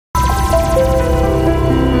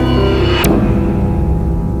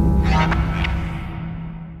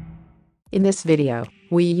In this video,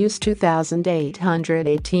 we use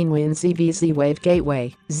 2818 WIN ZV-Z-Wave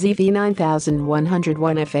Gateway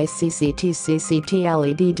ZV9101FA-CCT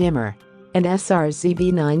LED dimmer and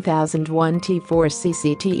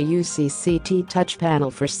SR-ZV9001T4-CCT-EU CCT touch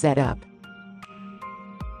panel for setup.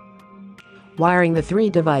 Wiring the three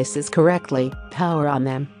devices correctly, power on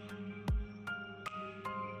them.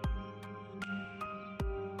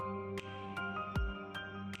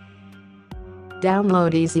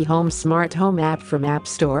 Download easyhome smart home app from App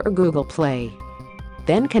Store or Google Play.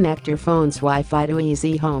 Then connect your phone's Wi-Fi to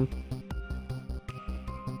easyhome.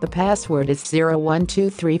 The password is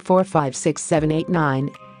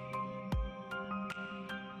 0123456789.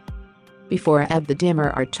 Before add the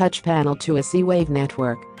dimmer or touch panel to a Z-Wave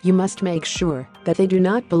network, you must make sure that they do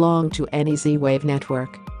not belong to any Z-Wave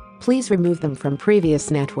network. Please remove them from previous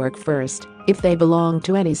network first, if they belong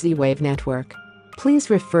to any Z-Wave network. Please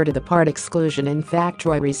refer to the part exclusion in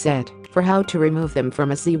factory reset for how to remove them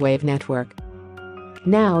from a Z-Wave network.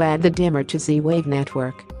 Now add the dimmer to Z-Wave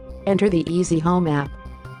network. Enter the easyhome app.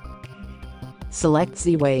 Select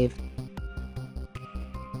Z-Wave.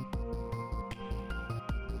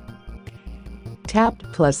 Tap the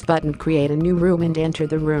plus button, create a new room and enter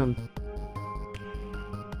the room.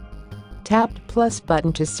 Tap the plus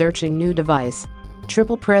button to searching new device.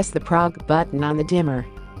 Triple press the prog button on the dimmer.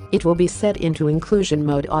 It will be set into inclusion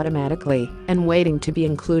mode automatically and waiting to be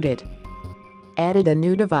included. Added a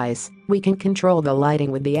new device, we can control the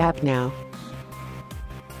lighting with the app now.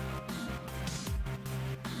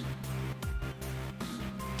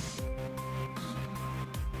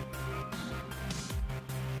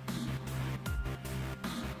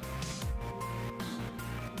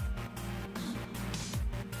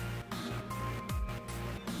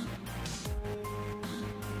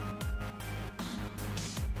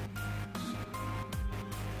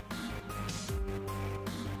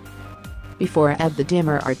 Before add the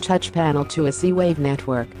dimmer or touch panel to a Z-Wave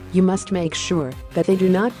network, you must make sure that they do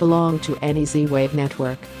not belong to any Z-Wave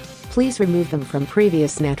network. Please remove them from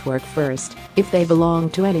previous network first, if they belong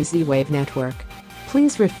to any Z-Wave network.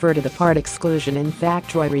 Please refer to the part exclusion in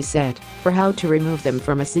factory reset for how to remove them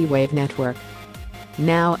from a Z-Wave network.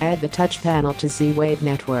 Now add the touch panel to Z-Wave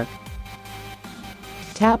network.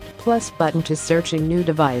 Tap the plus button to searching new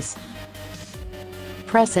device.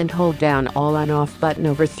 Press and hold down all on-off button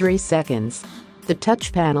over 3 seconds. The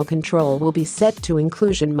touch panel control will be set to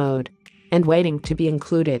inclusion mode and waiting to be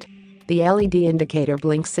included. The LED indicator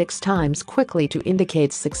blinks 6 times quickly to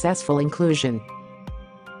indicate successful inclusion.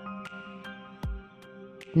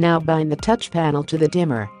 Now bind the touch panel to the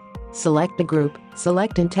dimmer. Select a group,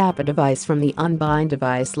 select and tap a device from the unbind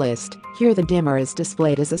device list. Here the dimmer is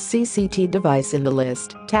displayed as a CCT device in the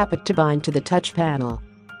list. Tap it to bind to the touch panel.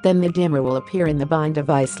 Then the dimmer will appear in the bind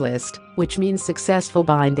device list, which means successful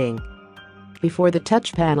binding. Before the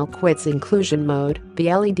touch panel quits inclusion mode,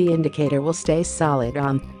 the LED indicator will stay solid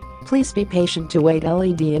on. Please be patient to wait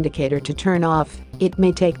LED indicator to turn off. It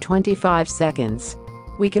may take 25 seconds.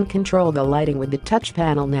 We can control the lighting with the touch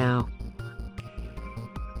panel now.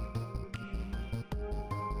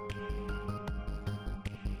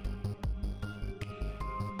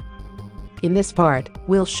 In this part,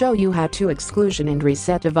 we'll show you how to exclusion and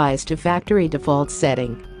reset device to factory default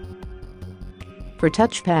setting. For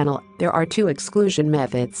touch panel, there are 2 exclusion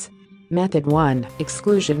methods. Method 1,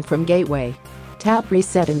 exclusion from gateway. Tap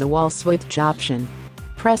reset in the wall switch option.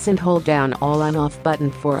 Press and hold down all on-off button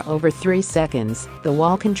for over 3 seconds. The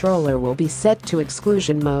wall controller will be set to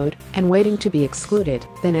exclusion mode and waiting to be excluded.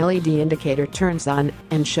 Then LED indicator turns on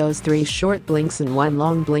and shows 3 short blinks and 1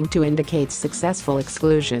 long blink to indicate successful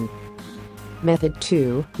exclusion. Method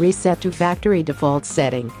 2, reset to factory default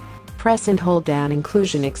setting. Press and hold down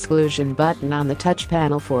inclusion/exclusion button on the touch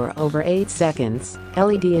panel for over 8 seconds.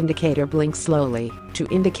 LED indicator blinks slowly to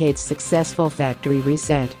indicate successful factory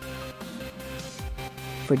reset.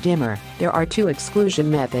 For dimmer, there are 2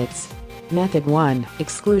 exclusion methods. Method 1,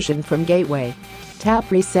 exclusion from gateway.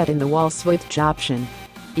 Tap reset in the wall switch option.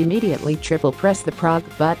 Immediately triple press the prog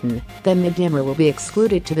button, then the dimmer will be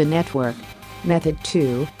excluded to the network. Method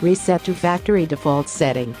 2, reset to factory default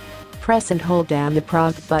setting. Press and hold down the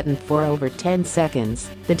prog button for over 10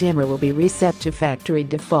 seconds. The dimmer will be reset to factory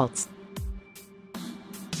defaults.